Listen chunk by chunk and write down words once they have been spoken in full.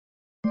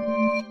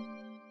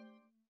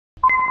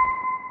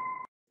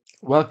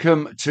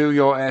Welcome to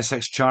your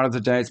ASX chart of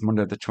the day. It's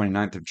Monday, the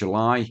 29th of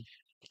July.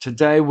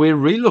 Today, we're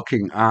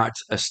re-looking at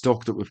a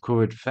stock that we've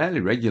covered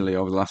fairly regularly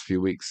over the last few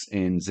weeks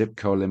in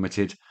ZIP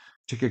Limited,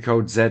 ticker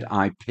code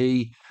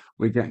ZIP.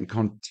 We're getting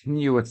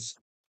continuous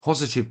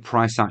positive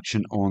price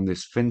action on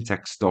this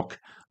fintech stock.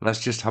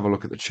 Let's just have a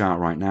look at the chart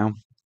right now.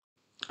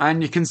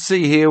 And you can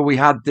see here we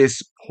had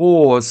this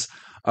pause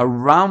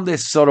around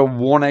this sort of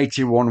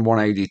 181,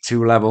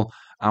 182 level,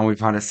 and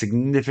we've had a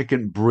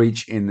significant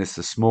breach in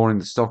this morning.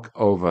 The stock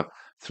over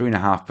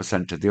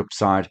 3.5% to the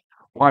upside.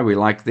 Why we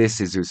like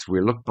this is we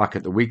look back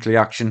at the weekly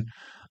action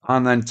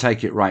and then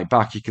take it right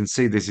back. You can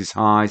see this is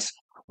highs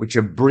which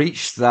have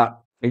breached that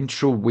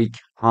intra-week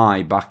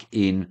high back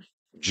in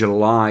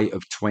July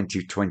of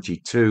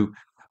 2022,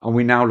 and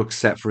we now look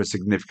set for a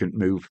significant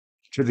move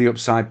to the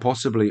upside,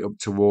 possibly up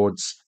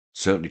towards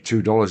certainly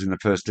 $2 in the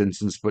first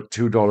instance, but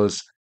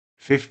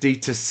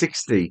 $2.50 to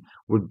 60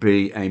 would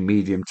be a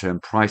medium-term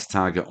price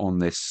target on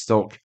this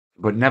stock.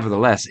 But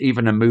nevertheless,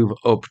 even a move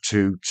up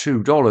to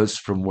 $2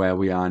 from where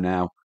we are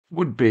now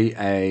would be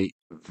a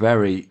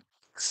very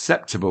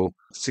acceptable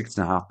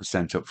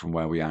 6.5% up from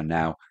where we are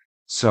now.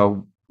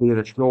 So be it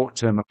a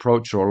short-term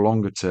approach or a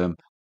longer term,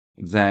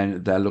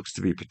 then there looks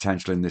to be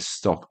potential in this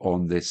stock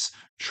on this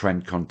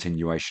trend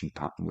continuation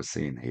pattern we're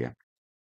seeing here.